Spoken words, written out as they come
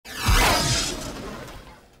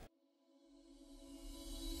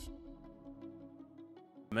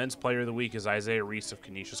Men's Player of the Week is Isaiah Reese of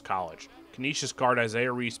Canisius College. Canisius guard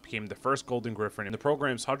Isaiah Reese became the first Golden Griffin in the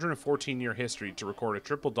program's 114-year history to record a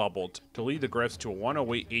triple-double to lead the Griffs to a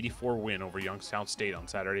 108-84 win over Youngstown State on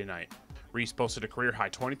Saturday night. Reese posted a career-high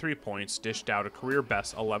 23 points, dished out a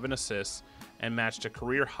career-best 11 assists, and matched a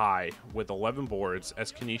career-high with 11 boards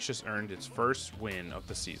as Canisius earned its first win of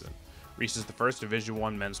the season. Reese is the first Division I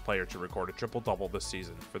men's player to record a triple-double this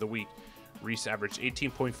season. For the week, Reese averaged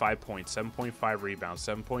 18.5 points, 7.5 rebounds,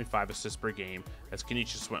 7.5 assists per game as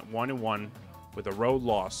Canisius went 1-1 with a road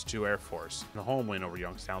loss to Air Force and a home win over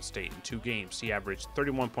Youngstown State. In 2 games, he averaged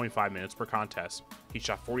 31.5 minutes per contest. He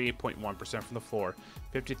shot 48.1% from the floor,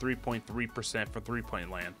 53.3% from three-point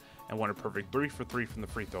land, and won a perfect 3 for 3 from the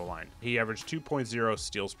free throw line. He averaged 2.0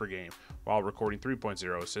 steals per game while recording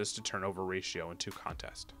 3.0 assists to turnover ratio in 2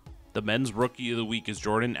 contests. The men's rookie of the week is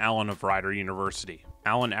Jordan Allen of Rider University.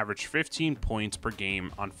 Allen averaged 15 points per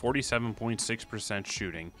game on 47.6%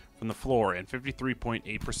 shooting from the floor and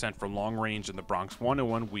 53.8% from long range in the Bronx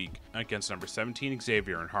 1-1 week against number 17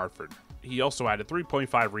 Xavier in Hartford. He also added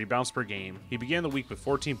 3.5 rebounds per game. He began the week with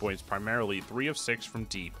 14 points, primarily 3 of 6 from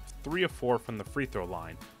deep, 3 of 4 from the free throw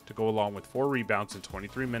line, to go along with 4 rebounds in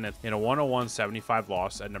 23 minutes in a 101-75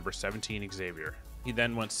 loss at number 17 Xavier. He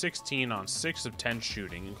then went 16 on 6 of 10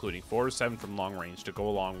 shooting, including 4 of 7 from long range to go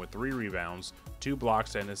along with 3 rebounds, 2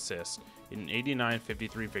 blocks, and assists in an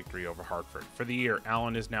 89-53 victory over Hartford. For the year,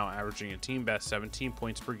 Allen is now averaging a team best 17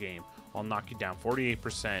 points per game while knocking down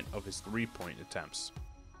 48% of his 3-point attempts.